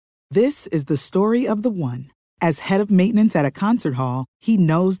This is the story of the one. As head of maintenance at a concert hall, he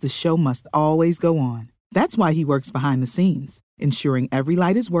knows the show must always go on. That's why he works behind the scenes, ensuring every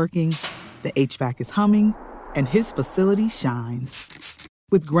light is working, the HVAC is humming, and his facility shines.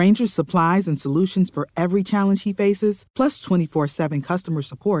 With Grainger's supplies and solutions for every challenge he faces, plus 24/7 customer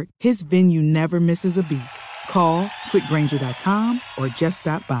support, his venue never misses a beat. Call quickgrainger.com or just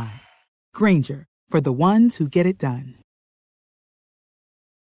stop by. Grainger, for the ones who get it done.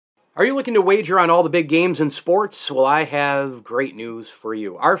 Are you looking to wager on all the big games in sports? Well, I have great news for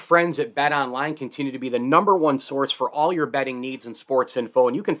you. Our friends at BetOnline continue to be the number one source for all your betting needs and sports info,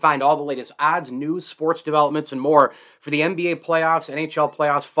 and you can find all the latest odds, news, sports developments, and more for the NBA playoffs, NHL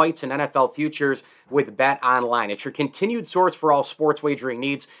playoffs, fights, and NFL futures with BetOnline. It's your continued source for all sports wagering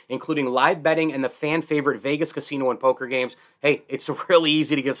needs, including live betting and the fan favorite Vegas casino and poker games. Hey, it's really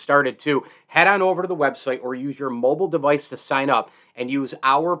easy to get started too. Head on over to the website or use your mobile device to sign up and use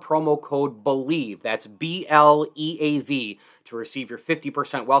our promo code BELIEVE, that's BLEAV, to receive your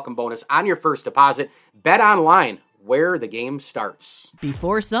 50% welcome bonus on your first deposit. BetOnline, where the game starts.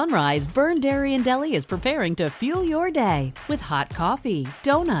 Before sunrise, Burn Dairy and Deli is preparing to fuel your day with hot coffee,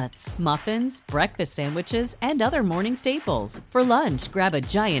 donuts, muffins, breakfast sandwiches, and other morning staples. For lunch, grab a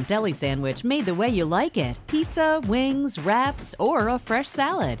giant deli sandwich made the way you like it. Pizza, wings, wraps, or a fresh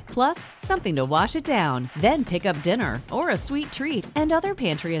salad. Plus, something to wash it down. Then pick up dinner or a sweet treat and other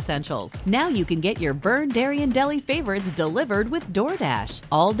pantry essentials. Now you can get your Burn Dairy and Deli favorites delivered with DoorDash.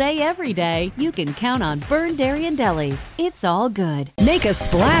 All day, every day, you can count on Burn Dairy and Deli. It's all good. Make a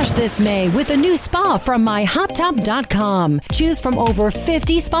splash this May with a new spa from myhottub.com. Choose from over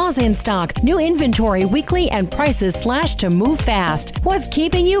 50 spas in stock, new inventory weekly, and prices slashed to move fast. What's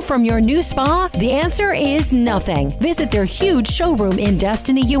keeping you from your new spa? The answer is nothing. Visit their huge showroom in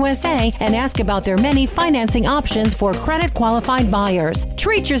Destiny, USA, and ask about their many financing options for credit qualified buyers.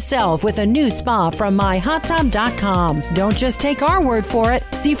 Treat yourself with a new spa from myhottub.com. Don't just take our word for it.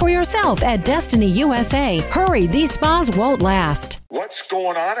 See for yourself at Destiny, USA. Hurry, these spas won't last. What's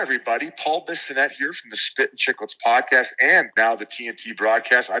going on, everybody? Paul Bissonnette here from the Spit and Chicklets podcast and now the TNT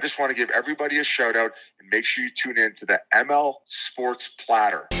broadcast. I just want to give everybody a shout out and make sure you tune in to the ML Sports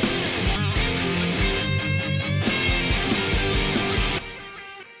Platter.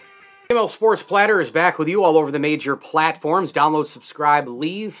 ML Sports Platter is back with you all over the major platforms. Download, subscribe,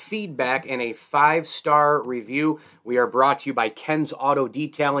 leave feedback, and a 5-star review. We are brought to you by Ken's Auto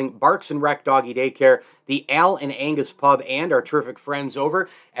Detailing, Barks and Rec Doggy Daycare, the Al and Angus Pub, and our terrific friends over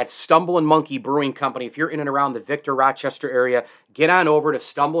at Stumble and Monkey Brewing Company. If you're in and around the Victor, Rochester area, get on over to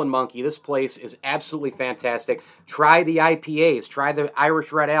Stumble and Monkey. This place is absolutely fantastic. Try the IPAs, try the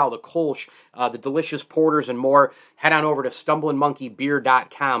Irish Red Ale, the Kolsch, the delicious porters, and more. Head on over to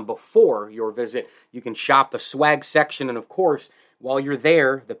stumbleandmonkeybeer.com before your visit. You can shop the swag section, and of course, while you're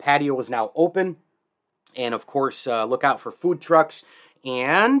there, the patio is now open. And of course, look out for food trucks.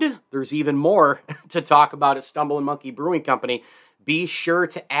 And there's even more to talk about at Stumble and Monkey Brewing Company. Be sure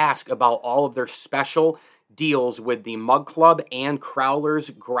to ask about all of their special deals with the Mug Club and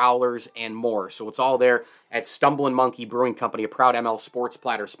Crowlers, Growlers, and more. So it's all there at Stumble and Monkey Brewing Company, a proud ML Sports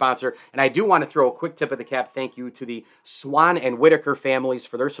Platter sponsor. And I do want to throw a quick tip of the cap thank you to the Swan and Whitaker families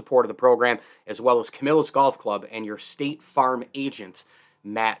for their support of the program, as well as Camillus Golf Club and your State Farm agent,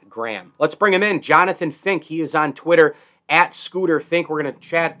 Matt Graham. Let's bring him in. Jonathan Fink, he is on Twitter at Scooter Fink. We're going to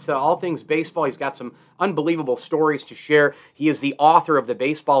chat all things baseball. He's got some unbelievable stories to share. He is the author of the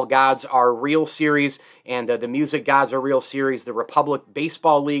Baseball Gods Are Real series and the Music Gods Are Real series, the Republic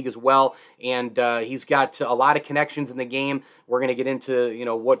Baseball League as well. And he's got a lot of connections in the game. We're going to get into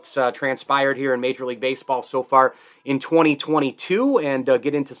what's transpired here in Major League Baseball so far in 2022 and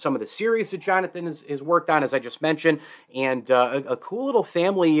get into some of the series that Jonathan has worked on, as I just mentioned, and a cool little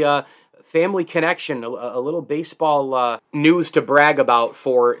family connection, a little baseball news to brag about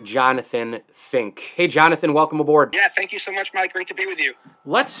for Jonathan Fink. Hey, Jonathan, welcome aboard. Yeah, thank you so much, Mike. Great to be with you.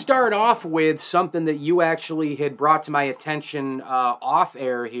 Let's start off with something that you actually had brought to my attention off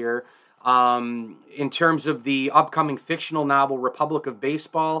air here in terms of the upcoming fictional novel Republic of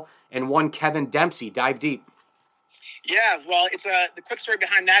Baseball and one Kevin Dempsey. Dive deep. Yeah, well, it's the quick story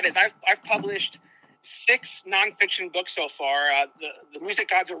behind that is I've published 6 nonfiction books so far. The Music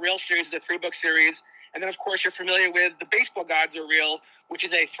Gods Are Real series is a 3-book series. And then, of course, you're familiar with The Baseball Gods Are Real, which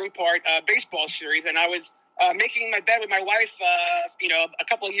is a 3-part baseball series. And I was making my bed with my wife, a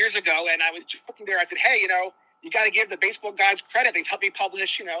couple of years ago. And I was joking there. I said, hey, you got to give the Baseball Gods credit. They've helped me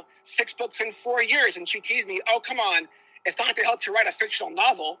publish, 6 books in 4 years. And she teased me, oh, come on. It's not to help you write a fictional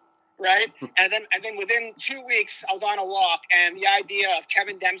novel. right? And then within 2 weeks, I was on a walk, and the idea of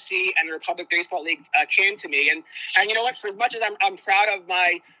Kevin Dempsey and the Republic Baseball League came to me. And you know what? For as much as I'm proud of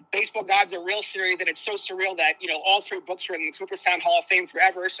my Baseball Gods Are Real series, and it's so surreal that all 3 books are in the Cooperstown Hall of Fame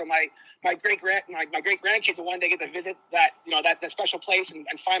forever. So my great grandkids will one day get to visit that that special place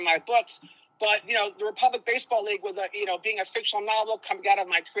and find my books. But the Republic Baseball League was being a fictional novel coming out of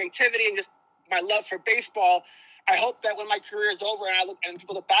my creativity and just my love for baseball. I hope that when my career is over and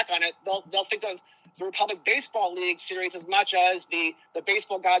people look back on it, they'll think of the Republic Baseball League series as much as the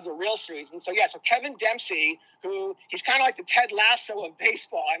Baseball Gods Are Real series. And so Kevin Dempsey, he's kind of like the Ted Lasso of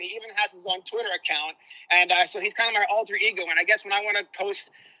baseball, and he even has his own Twitter account. And so he's kind of my alter ego. And I guess when I want to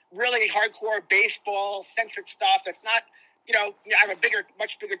post really hardcore baseball-centric stuff that's not, I have a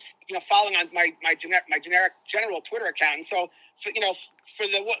much bigger, following on my general Twitter account. And so, for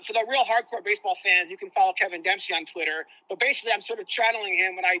the real hardcore baseball fans, you can follow Kevin Dempsey on Twitter. But basically, I'm sort of channeling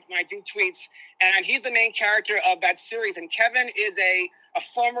him when I do tweets, and he's the main character of that series. And Kevin is a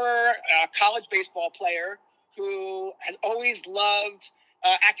former college baseball player who has always loved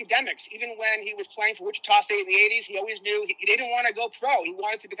academics. Even when he was playing for Wichita State in the 80s, he always knew he didn't want to go pro. He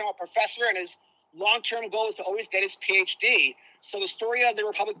wanted to become a professor, and his long-term goal is to always get his PhD. So the story of the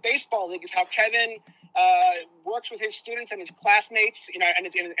Republic Baseball League is how Kevin works with his students and his classmates, and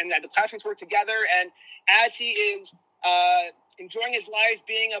the classmates work together. And as he is enjoying his life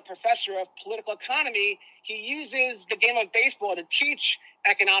being a professor of political economy, he uses the game of baseball to teach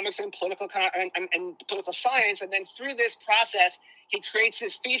economics and political science. And then through this process, he creates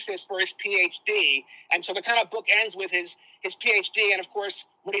his thesis for his PhD. And so the kind of book ends with his PhD. And of course,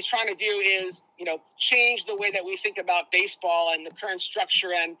 what he's trying to do is, change the way that we think about baseball and the current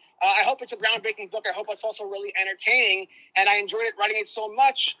structure. And I hope it's a groundbreaking book. I hope it's also really entertaining. And I enjoyed writing it so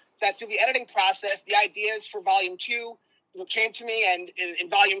much that through the editing process, the ideas for volume 2 came to me. And in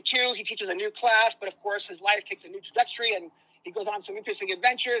volume 2, he teaches a new class, but of course his life takes a new trajectory and he goes on some interesting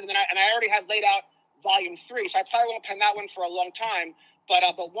adventures. And I already have laid out volume 3, so I probably won't pen that one for a long time. But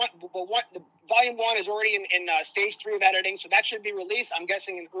the volume 1 is already in stage 3 of editing, so that should be released, I'm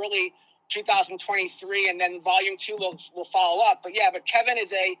guessing, in early 2023, and then volume 2 will follow up. But Kevin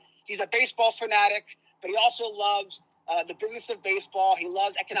he's a baseball fanatic, but he also loves the business of baseball. He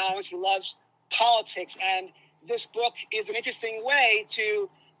loves economics. He loves politics, and this book is an interesting way to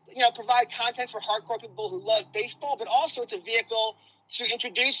provide content for hardcore people who love baseball, but also it's a vehicle to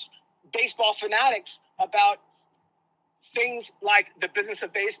introduce baseball fanatics about things like the business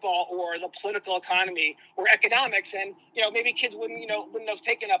of baseball or the political economy or economics. And, maybe kids wouldn't have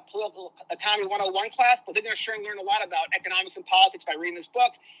taken a political economy 101 class, but they're going to sure learn a lot about economics and politics by reading this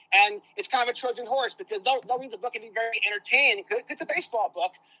book. And it's kind of a Trojan horse because they'll read the book and be very entertained because it's a baseball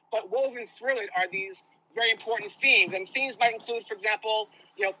book, but woven through it are these very important themes. And themes might include, for example,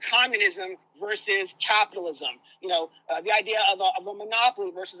 communism versus capitalism, the idea of a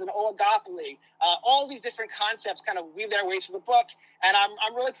monopoly versus an oligopoly. All these different concepts kind of weave their way through the book. And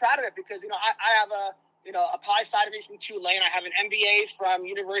I'm really proud of it because, I have a poli-sci degree from Tulane. I have an MBA from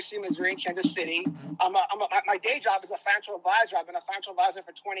University of Missouri in Kansas City. My day job is a financial advisor. I've been a financial advisor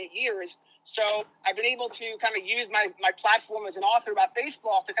for 20 years. So I've been able to kind of use my platform as an author about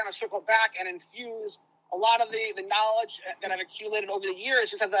baseball to kind of circle back and infuse a lot of the knowledge that I've accumulated over the years,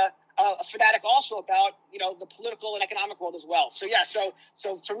 just as a fanatic also about, the political and economic world as well. So,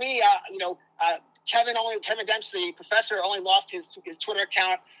 so for me, Kevin Dempsey, professor, only lost his Twitter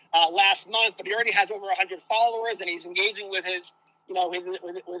account last month, but he already has over 100 followers, and he's engaging with his,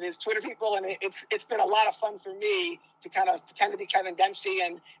 with his Twitter people, and it's been a lot of fun for me to kind of pretend to be Kevin Dempsey,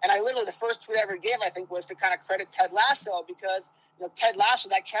 and I literally, the first tweet I ever gave, I think, was to kind of credit Ted Lasso, because Ted Lasso,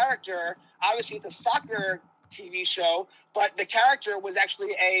 that character, obviously it's a soccer TV show, but the character was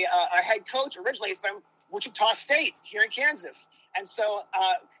actually a head coach originally from Wichita State here in Kansas. And so,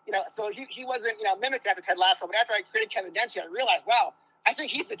 so he wasn't, mimicked after Ted Lasso, but after I created Kevin Dempsey, I realized, wow, I think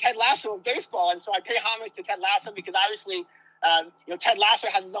he's the Ted Lasso of baseball. And so I pay homage to Ted Lasso because obviously, Ted Lasso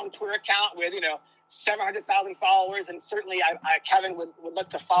has his own Twitter account with, 700,000 followers. And certainly Kevin would look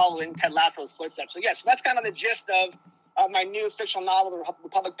to follow in Ted Lasso's footsteps. So so that's kind of the gist of my new fictional novel, The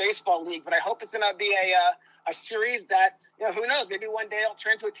Republic Baseball League. But I hope it's going to be a series that, who knows, maybe one day it'll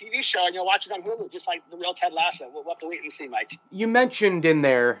turn into a TV show and you'll watch it on Hulu, just like the real Ted Lasso. We'll have to wait and see, Mike. You mentioned in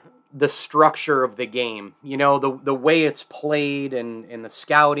there the structure of the game, the way it's played and the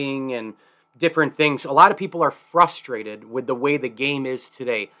scouting and different things. A lot of people are frustrated with the way the game is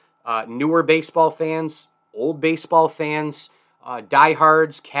today. Newer baseball fans, old baseball fans,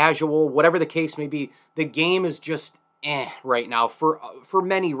 diehards, casual, whatever the case may be. The game is just right now for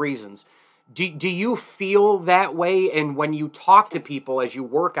many reasons. Do you feel that way? And when you talk to people as you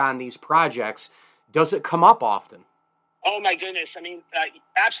work on these projects, does it come up often? Oh, my goodness. I mean,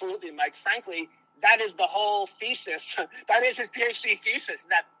 absolutely, Mike. Frankly, that is the whole thesis. That is his PhD thesis,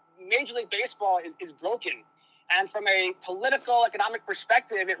 that Major League Baseball is broken. And from a political, economic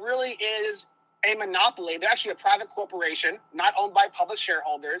perspective, it really is a monopoly. They're actually a private corporation, not owned by public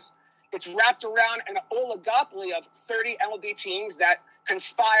shareholders. It's wrapped around an oligopoly of 30 MLB teams that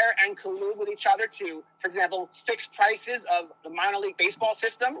conspire and collude with each other to, for example, fix prices of the minor league baseball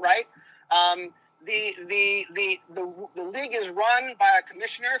system, right? The league is run by a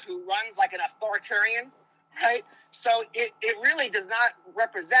commissioner who runs like an authoritarian, right? So it really does not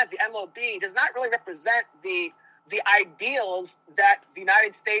represent, the MLB does not really represent the ideals that the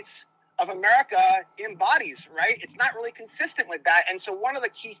United States of America embodies, right? It's not really consistent with that. And so one of the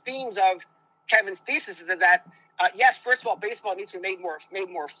key themes of Kevin's thesis is that, yes, first of all, baseball needs to be made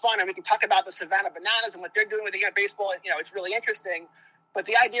more fun. And we can talk about the Savannah Bananas and what they're doing with the game of baseball. You know, it's really interesting. But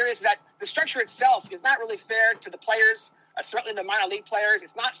the idea is that the structure itself is not really fair to the players, certainly the minor league players.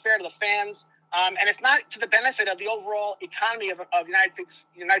 It's not fair to the fans. And it's not to the benefit of the overall economy of the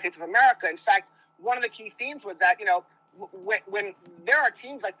United States of America. In fact, one of the key themes was that, you know, when there are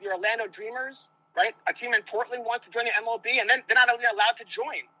teams like the Orlando Dreamers, right? A team in Portland wants to join the MLB, and then they're not only allowed to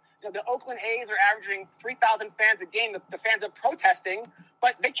join. You know, the Oakland A's are averaging 3,000 fans a game. The fans are protesting,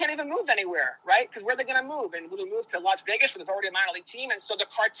 but they can't even move anywhere, right? Because where are they going to move? And will they move to Las Vegas, where there's already a minor league team? And so the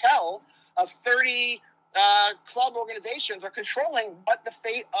cartel of 30 club organizations are controlling what the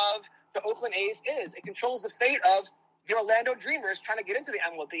fate of the Oakland A's is. It controls the fate of the Orlando Dreamers trying to get into the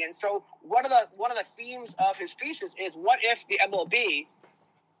MLB. And so one of the themes of his thesis is, what if the MLB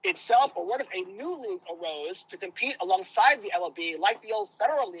itself, or what if a new league arose to compete alongside the MLB, like the old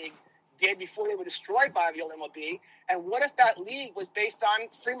Federal League did before they were destroyed by the old MLB? And what if that league was based on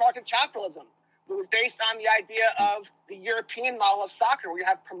free market capitalism? It was based on the idea of the European model of soccer, where you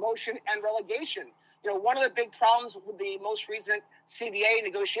have promotion and relegation. You know, one of the big problems with the most recent CBA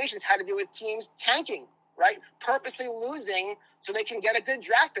negotiations had to do with teams tanking, right? Purposely losing so they can get a good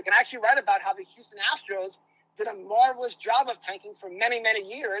draft pick. And I actually read about how the Houston Astros did a marvelous job of tanking for many, many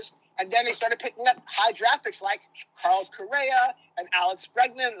years. And then they started picking up high draft picks like Carlos Correa and Alex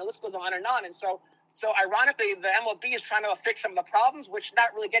Bregman, and the list goes on and on. And so ironically, the MLB is trying to fix some of the problems, which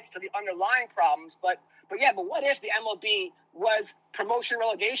not really gets to the underlying problems. But what if the MLB was promotion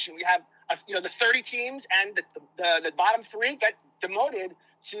relegation? We have, the 30 teams, and the bottom three get demoted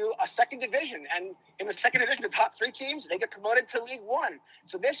to a second division. And in the second division, the top three teams, they get promoted to League One.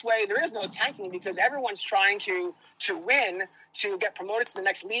 So this way, there is no tanking, because everyone's trying to win to get promoted to the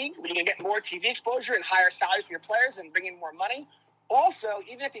next league, where you can get more TV exposure and higher salaries for your players and bring in more money. Also,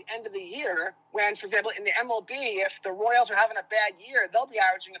 even at the end of the year, when, for example, in the MLB, if the Royals are having a bad year, they'll be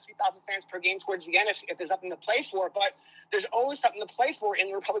averaging a few thousand fans per game towards the end if there's nothing to play for. But there's always something to play for in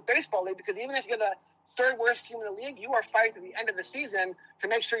the Republic Baseball League, because even if you're the third worst team in the league, you are fighting to the end of the season to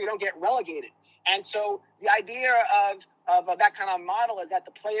make sure you don't get relegated. And so the idea of that kind of model is that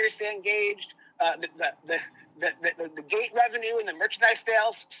the players stay engaged, the gate revenue and the merchandise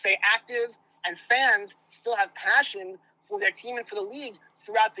sales stay active, and fans still have passion for their team and for the league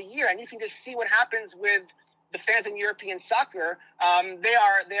throughout the year. And you can just see what happens with the fans in European soccer.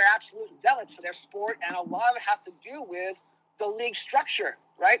 They're absolute zealots for their sport, and a lot of it has to do with the league structure,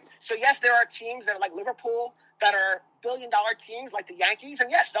 right? So yes, there are teams that are like Liverpool that are billion-dollar teams like the Yankees, and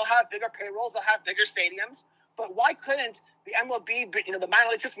yes, they'll have bigger payrolls, they'll have bigger stadiums. But why couldn't the MLB, the minor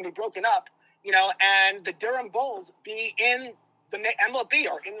league system, be broken up, and the Durham Bulls be in the MLB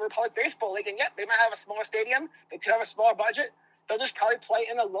or in the Republic Baseball League? And yet they might have a smaller stadium, they could have a smaller budget, they'll just probably play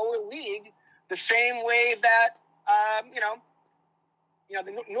in a lower league the same way that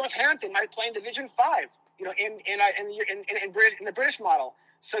the Northampton might play in Division 5, in the British model.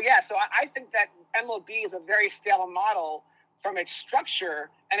 So I think that MLB is a very stale model from its structure,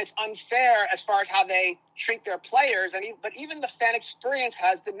 and it's unfair as far as how they treat their players. But even the fan experience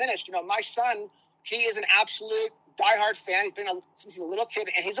has diminished. My son, he is an absolute diehard fan. He's been since he's a little kid,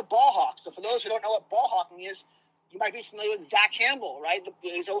 and he's a ball hawk. So for those who don't know what ball hawking is, you might be familiar with Zach Campbell, right?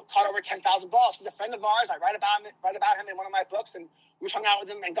 He's caught over 10,000 balls. He's a friend of ours. I write about him in one of my books, and we've hung out with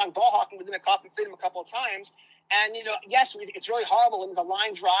him and gone ball hawking with him at Kaufman Stadium a couple of times. And, yes, it's really horrible when there's a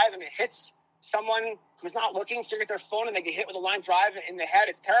line drive and it hits someone who's not looking, staring at their phone, and they get hit with a line drive in the head.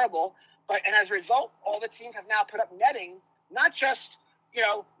 It's terrible. And as a result, all the teams have now put up netting, not just,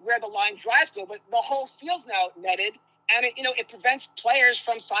 where the line drives go, but the whole field's now netted. And it prevents players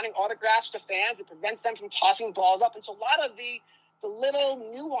from signing autographs to fans. It prevents them from tossing balls up. And so a lot of the the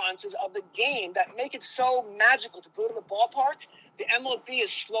little nuances of the game that make it so magical to go to the ballpark, the MLB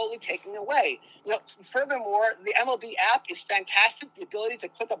is slowly taking away. Furthermore, the MLB app is fantastic. The ability to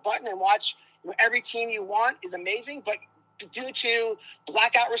click a button and watch every team you want is amazing. But due to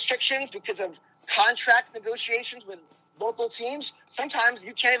blackout restrictions, because of contract negotiations with local teams, sometimes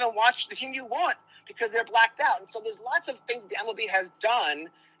you can't even watch the team you want because they're blacked out. And so there's lots of things the MLB has done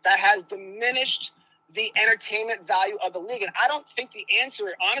that has diminished the entertainment value of the league. And I don't think the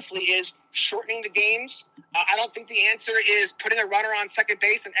answer, honestly, is shortening the games. I don't think the answer is putting a runner on second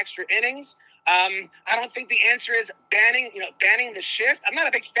base in extra innings. I don't think the answer is banning the shift. I'm not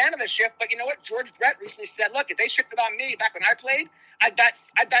a big fan of the shift, but you know what? George Brett recently said, look, if they shifted on me back when I played, I'd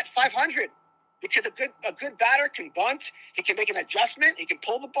bat 500 because a good batter can bunt. He can make an adjustment. He can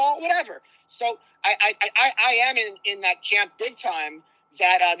pull the ball, whatever. So I am in that camp big time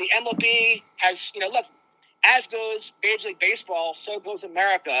that the MLB has, look, as goes Major League Baseball, so goes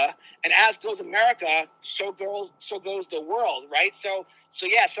America, and as goes America, so goes the world, right? So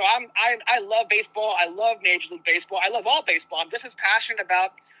I love baseball. I love Major League Baseball. I love all baseball. I'm just as passionate about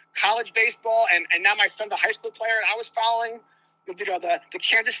college baseball, and now my son's a high school player, and I was following the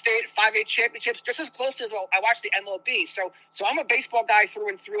Kansas State 5A championships just as close as I watched the MLB. So I'm a baseball guy through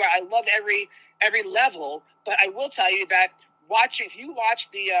and through. I love every level, but I will tell you that if you watch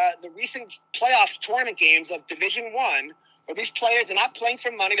the recent playoff tournament games of Division I, where these players are not playing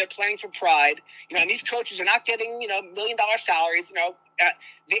for money, they're playing for pride, and these coaches are not getting, $1 million salaries,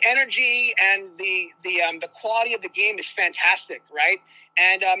 the energy and the quality of the game is fantastic, right?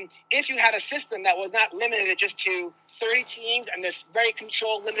 And if you had a system that was not limited just to 30 teams and this very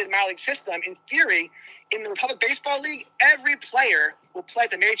controlled, limited minor league system, in theory, in the Republic Baseball League, every player will play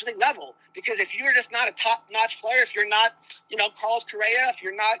at the major league level. Because if you're just not a top-notch player, if you're not, Carlos Correa, if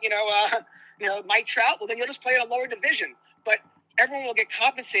you're not, Mike Trout, well, then you'll just play in a lower division. But everyone will get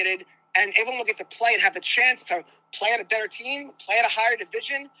compensated, and everyone will get to play and have the chance to play at a better team, play at a higher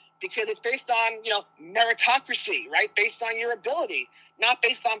division, because it's based on, meritocracy, right? Based on your ability, not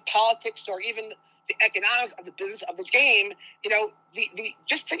based on politics or even the economics of the business of this game.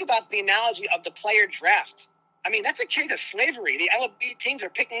 Just think about the analogy of the player draft. I mean, that's akin to slavery. The MLB teams are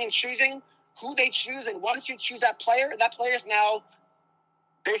picking and choosing who they choose, and once you choose that player is now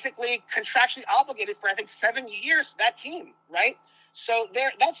basically contractually obligated for, I think, 7 years to that team, right? So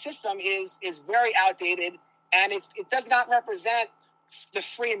that system is very outdated, and it does not represent the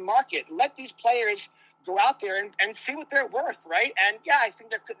free market. Let these players go out there and see what they're worth, right? And yeah, I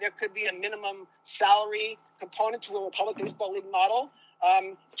think there could be a minimum salary component to a Republic Baseball League model.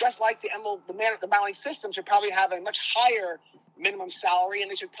 Just like the minor league system should probably have a much higher minimum salary, and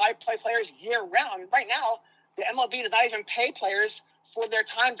they should probably play players year round. Right now, the MLB does not even pay players for their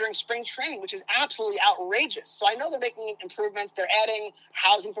time during spring training, which is absolutely outrageous. So I know they're making improvements. They're adding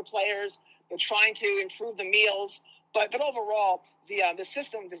housing for players. They're trying to improve the meals. But overall, the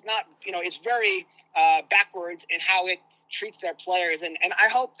system does not, it's very backwards in how it treats their players. And I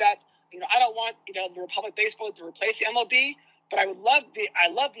hope that, I don't want, the Republic Baseball to replace the MLB, but I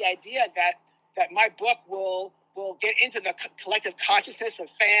love the idea that my book will get into the collective consciousness of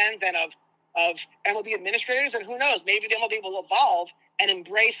fans and of MLB administrators. And who knows, maybe the MLB will evolve and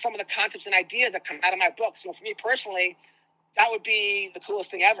embrace some of the concepts and ideas that come out of my books. For me personally, that would be the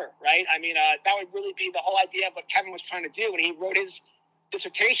coolest thing ever, right? I mean, that would really be the whole idea of what Kevin was trying to do when he wrote his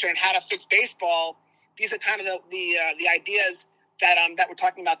dissertation on how to fix baseball. These are kind of the ideas that we're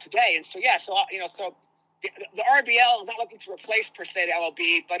talking about today. And so the RBL is not looking to replace per se the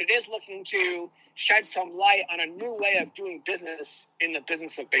MLB, but it is looking to shed some light on a new way of doing business in the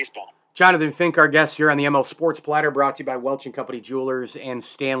business of baseball. Jonathan Fink, our guest here on the ML Sports Platter, brought to you by Welch & Company Jewelers and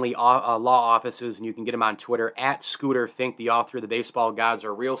Stanley Law Offices, and you can get him on Twitter at Scooter Fink, the author of the Baseball Gods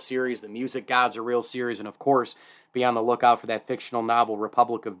Are Real series, the Music Gods Are Real series, and of course, be on the lookout for that fictional novel,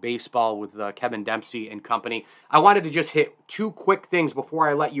 Republic of Baseball, with Kevin Dempsey and company. I wanted to just hit two quick things before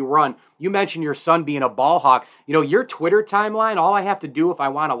I let you run. You mentioned your son being a ball hawk. Your Twitter timeline, all I have to do if I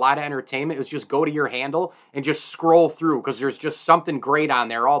want a lot of entertainment is just go to your handle and just scroll through, because there's just something great on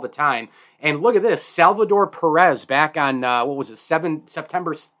there all the time. And look at this, Salvador Perez back on,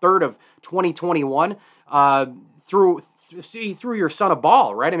 September 3rd of 2021, he threw your son a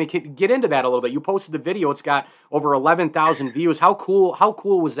ball, right? I mean, get into that a little bit. You posted the video. It's got over 11,000 views. How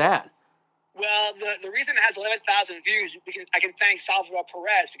cool was that? Well, the reason it has 11,000 views, I can thank Salvador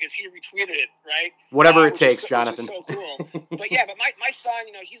Perez because he retweeted it, right? Whatever it takes, Jonathan. Which is so cool. But my son,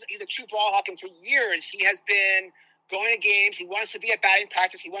 he's a true ball hawk, and for years he has been going to games. He wants to be at batting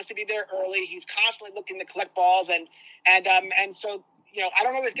practice. He wants to be there early. He's constantly looking to collect balls, and so I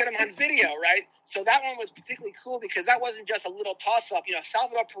don't always get them on video, right? So that one was particularly cool because that wasn't just a little toss-up.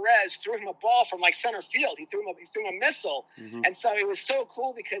 Salvador Perez threw him a ball from like center field. He threw him a missile. Mm-hmm. And so it was so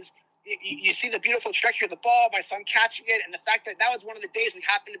cool because you see the beautiful trajectory of the ball, my son catching it, and the fact that was one of the days we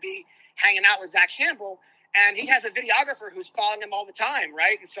happened to be hanging out with Zach Campbell, and he has a videographer who's following him all the time,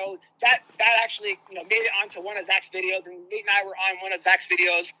 right? And so that actually made it onto one of Zach's videos, and Nate and I were on one of Zach's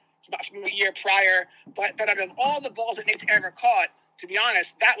videos from a year prior. But out of all the balls that Nate's ever caught, to be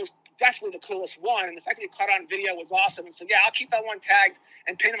honest, that was definitely the coolest one, and the fact that he caught on video was awesome. And so yeah, I'll keep that one tagged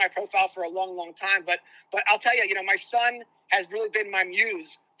and pinned in my profile for a long, long time. But I'll tell you, my son has really been my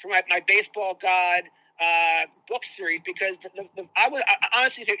muse for my Baseball God book series, because I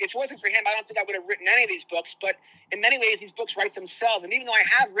honestly, if it wasn't for him, I don't think I would have written any of these books. But in many ways, these books write themselves. And even though I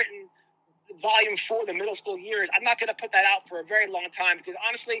have written volume 4, the middle school years, I'm not going to put that out for a very long time, because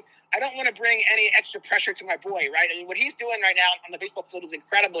honestly, I don't want to bring any extra pressure to my boy, right? I mean, what he's doing right now on the baseball field is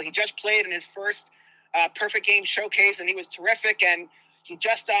incredible. He just played in his first Perfect Game Showcase, and he was terrific. And he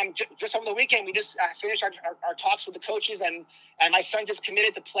just over the weekend, we just finished our talks with the coaches, and my son just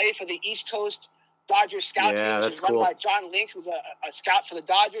committed to play for the East Coast Dodgers scout team, which is run by John Link, who's a scout for the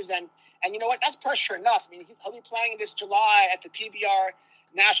Dodgers. And you know what? That's pressure enough. I mean, he'll be playing this July at the PBR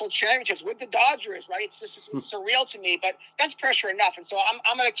National Championships with the Dodgers, right? It's just surreal to me, but that's pressure enough. And so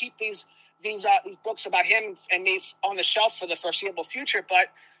I'm going to keep these books about him and me on the shelf for the foreseeable future. But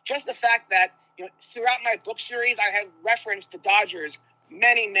just the fact that throughout my book series, I have referenced the Dodgers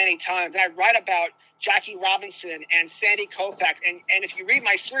many, many times. And I write about Jackie Robinson and Sandy Koufax. And if you read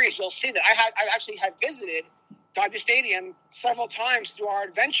my series, you'll see that I actually have visited Dodger Stadium several times through our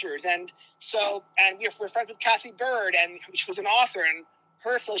adventures. And we're friends with Kathy Bird, and who's an author, and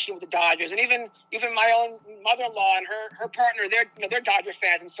her affiliation with the Dodgers, and even my own mother-in-law and her partner, they're Dodger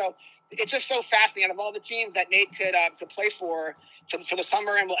fans. And so it's just so fascinating. Out of all the teams that Nate could to play for the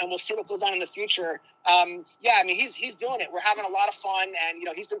summer, and we'll see what goes on in the future. I mean, he's doing it. We're having a lot of fun, and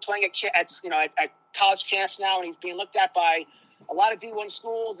he's been playing at college camps now, and he's being looked at by a lot of D1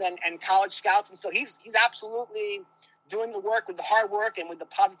 schools and college scouts. And so he's absolutely doing the work with the hard work and with the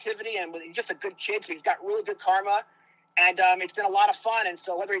positivity, and he's just a good kid. So he's got really good karma. And it's been a lot of fun. And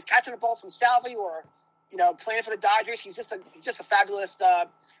so whether he's catching the ball from Salvi or, playing for the Dodgers, he's just a fabulous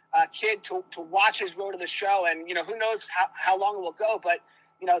kid to watch his road to the show. And, who knows how long it will go. But,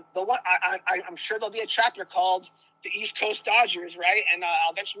 the one I'm sure there'll be a chapter called The East Coast Dodgers, right? And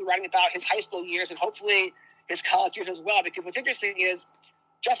I'll eventually be writing about his high school years and hopefully his college years as well. Because what's interesting is,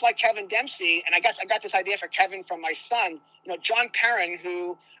 just like Kevin Dempsey, and I guess I got this idea for Kevin from my son, John Perrin,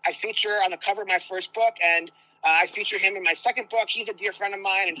 who I feature on the cover of my first book, and I feature him in my second book. He's a dear friend of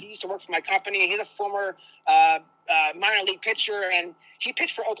mine, and he used to work for my company. He's a former minor league pitcher, and he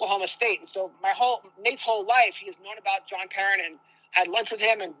pitched for Oklahoma State. And so Nate's whole life, he has known about John Perrin and had lunch with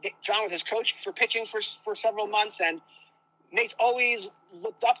him. And John was his coach for pitching for several months. And Nate's always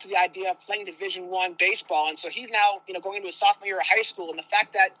looked up to the idea of playing Division I baseball. And so he's now, going into his sophomore year of high school. And the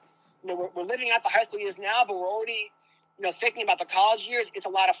fact that, we're living out the high school years now, but we're already thinking about the college years, it's a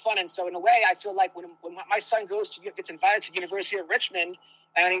lot of fun. And so in a way, I feel like when my son gets invited to the University of Richmond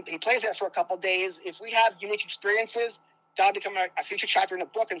and he plays there for a couple of days, if we have unique experiences, that'll become a future chapter in a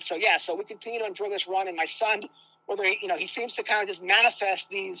book. And so, so we continue to enjoy this run. And my son, whether he seems to kind of just manifest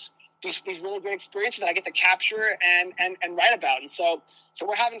these really great experiences that I get to capture and write about. And so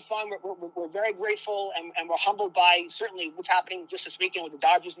we're having fun. We're very grateful, and we're humbled by certainly what's happening just this weekend with the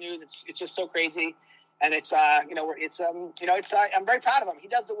Dodgers news. It's just so crazy. And it's, I'm very proud of him. He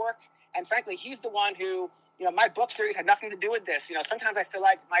does the work. And frankly, he's the one who, my book series had nothing to do with this. Sometimes I feel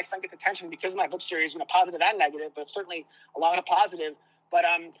like my son gets attention because of my book series, positive and negative, but certainly a lot of positive. But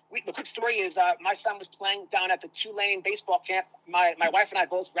the quick story is my son was playing down at the Tulane baseball camp. My wife and I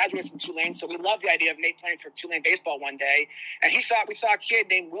both graduated from Tulane, so we loved the idea of Nate playing for Tulane baseball one day. And we saw a kid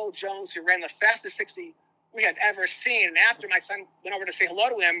named Will Jones who ran the fastest 60 we had ever seen. And after my son went over to say hello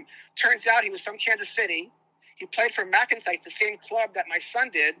to him, turns out he was from Kansas City. He played for McIntyre, the same club that my son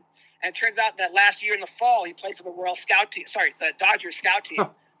did. And it turns out that last year in the fall, he played for the the Dodgers scout team.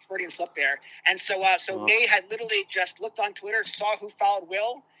 Freudian slip there. And so Nate had literally just looked on Twitter, saw who followed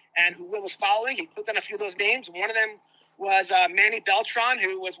Will and who Will was following. He clicked on a few of those names. One of them was Manny Beltran,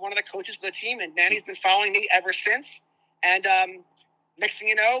 who was one of the coaches for the team. And Manny's been following me ever since. And next thing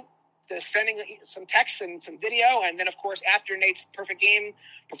you know, they're sending some texts and some video. And then, of course, after Nate's perfect game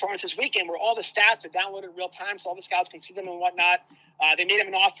performance this weekend, where all the stats are downloaded in real time so all the scouts can see them and whatnot, they made him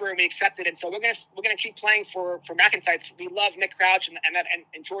an offer and we accepted it. So we're gonna keep playing for McIntyre. We love Nick Crouch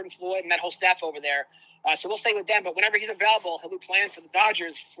and Jordan Floyd and that whole staff over there. So we'll stay with them. But whenever he's available, he'll be playing for the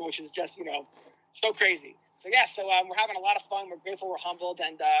Dodgers, which is just, So crazy. So yeah, we're having a lot of fun. We're grateful, we're humbled,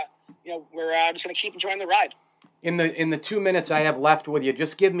 and we're just going to keep enjoying the ride. In the 2 minutes I have left with you,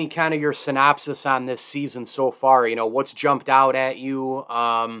 just give me kind of your synopsis on this season so far. What's jumped out at you?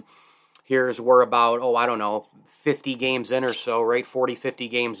 We're about 50 games in or so, right? 40, 50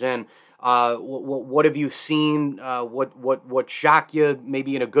 games in. What have you seen? What shocked you?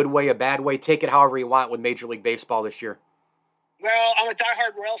 Maybe in a good way, a bad way. Take it however you want with Major League Baseball this year. Well, I'm a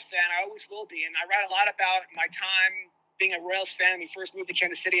diehard Royals fan. I always will be, and I write a lot about my time being a Royals fan. We first moved to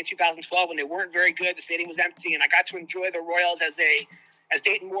Kansas City in 2012 when they weren't very good. The stadium was empty, and I got to enjoy the Royals as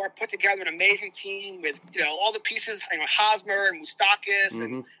Dayton Moore put together an amazing team with all the pieces, Hosmer and Moustakas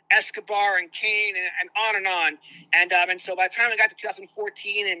and Escobar and Kane and on and on. And so by the time we got to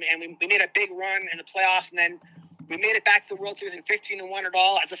 2014 and we made a big run in the playoffs, and then we made it back to the World Series in 15 and won it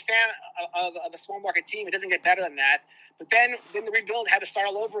all. As a fan of a small market team, it doesn't get better than that. But then the rebuild had to start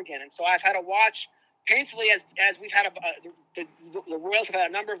all over again, and so I've had to watch painfully as we've had the Royals have had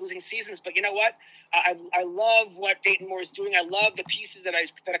a number of losing seasons. But you know what? I love what Dayton Moore is doing. I love the pieces that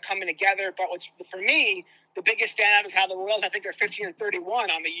are coming together. But for me, the biggest standout is how the Royals, I think, are 15 and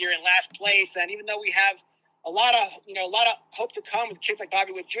 31 on the year in last place. And even though we have a lot of hope to come with kids like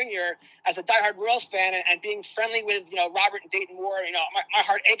Bobby Witt Jr. as a diehard Royals fan and being friendly with Robert and Dayton Moore, my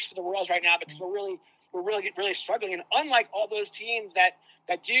heart aches for the Royals right now because we're really struggling. And unlike all those teams that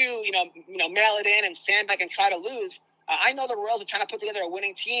do mail it in and sandbag and try to lose, I know the Royals are trying to put together a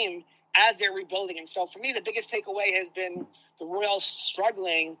winning team as they're rebuilding. And so for me, the biggest takeaway has been the Royals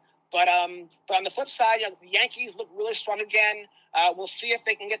struggling. But on the flip side, the Yankees look really strong again. We'll see if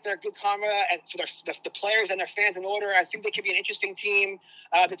they can get their good karma and for the players and their fans in order. I think they could be an interesting team.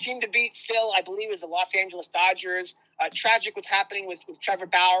 The team to beat still, I believe, is the Los Angeles Dodgers. Tragic what's happening with Trevor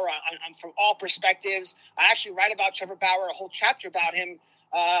Bauer from all perspectives. I actually write about Trevor Bauer, a whole chapter about him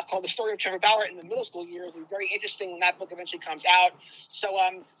called The Story of Trevor Bauer in the Middle School Years. It'll be very interesting when that book eventually comes out. So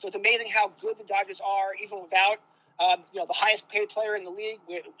it's amazing how good the Dodgers are, even without the highest paid player in the league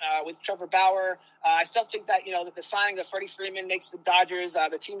with Trevor Bauer. I still think that, the signing of Freddie Freeman makes the Dodgers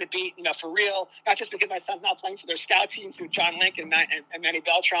the team to beat, for real. Not just because my son's not playing for their scout team through John Link and Manny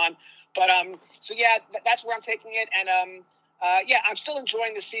Beltran. But, that's where I'm taking it. And, I'm still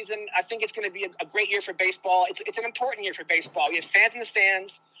enjoying the season. I think it's going to be a great year for baseball. It's an important year for baseball. We have fans in the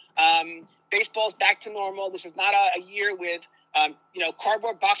stands. Baseball's back to normal. This is not a year with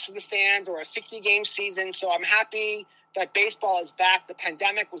cardboard box in the stands or a 60-game season. So I'm happy that baseball is back. The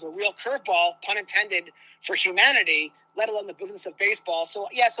pandemic was a real curveball, pun intended, for humanity, let alone the business of baseball. So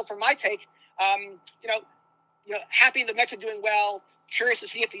for my take, happy the Mets are doing well. Curious to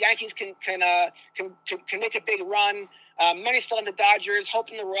see if the Yankees can make a big run. Money's still on the Dodgers,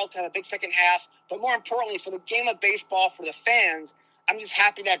 hoping the Royals have a big second half. But more importantly, for the game of baseball, for the fans, I'm just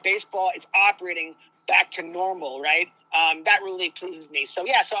happy that baseball is operating back to normal, right? That really pleases me. So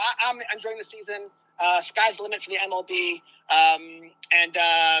I'm enjoying the season. Sky's the limit for the MLB.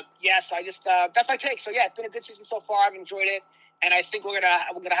 That's my take. So it's been a good season so far. I've enjoyed it, and I think we're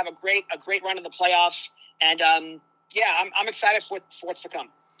gonna have a great run in the playoffs. And I'm excited for what's to come.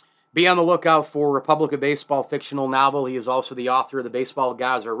 Be on the lookout for Republic of Baseball fictional novel. He is also the author of the Baseball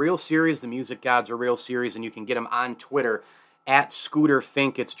Gods Are Real series, the Music Gods Are Real series, and you can get him on Twitter at Scooter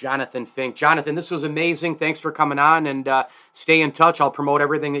Fink. It's Jonathan Fink. Jonathan, this was amazing. Thanks for coming on, and stay in touch. I'll promote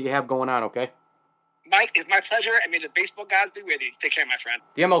everything that you have going on, okay? Mike, it's my pleasure, and may the baseball gods be with you. Take care, my friend.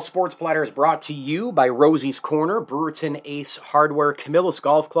 The ML Sports Platter is brought to you by Rosie's Corner, Brewerton Ace Hardware, Camillus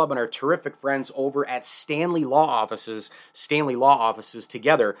Golf Club, and our terrific friends over at Stanley Law Offices. Stanley Law Offices,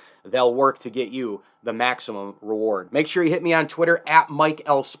 together, they'll work to get you the maximum reward. Make sure you hit me on Twitter at Mike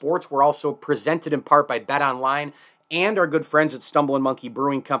L Sports. We're also presented in part by Bet Online and our good friends at Stumbling Monkey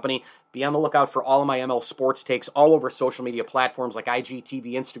Brewing Company. Be on the lookout for all of my ML Sports takes all over social media platforms like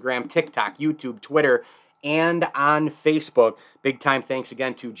IGTV, Instagram, TikTok, YouTube, Twitter, and on Facebook. Big time thanks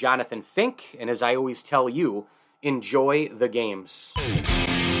again to Jonathan Fink. And as I always tell you, enjoy the games.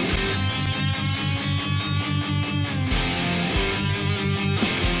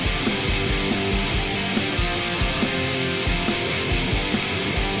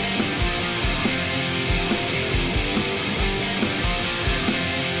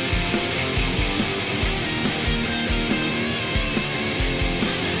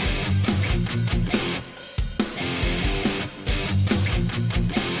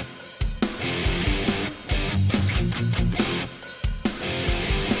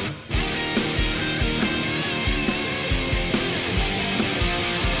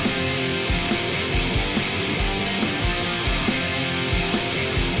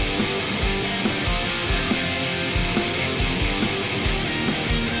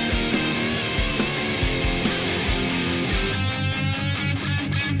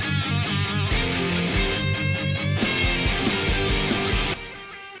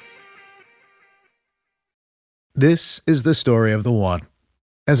 This is the story of the one.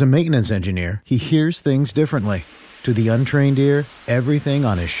 As a maintenance engineer, he hears things differently. To the untrained ear, everything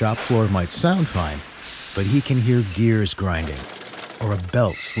on his shop floor might sound fine, but he can hear gears grinding or a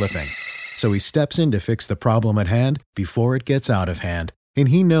belt slipping. So he steps in to fix the problem at hand before it gets out of hand. And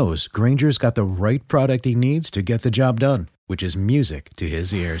he knows Grainger's got the right product he needs to get the job done, which is music to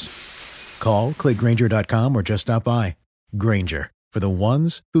his ears. Call, click Grainger.com, or just stop by. Grainger, for the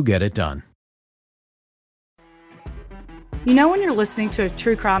ones who get it done. You know when you're listening to a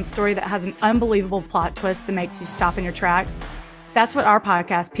true crime story that has an unbelievable plot twist that makes you stop in your tracks? That's what our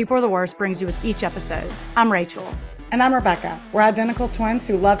podcast, People Are the Worst, brings you with each episode. I'm Rachel. And I'm Rebecca. We're identical twins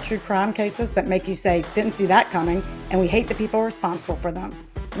who love true crime cases that make you say, didn't see that coming, and we hate the people responsible for them.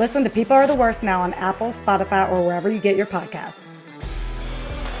 Listen to People Are the Worst now on Apple, Spotify, or wherever you get your podcasts.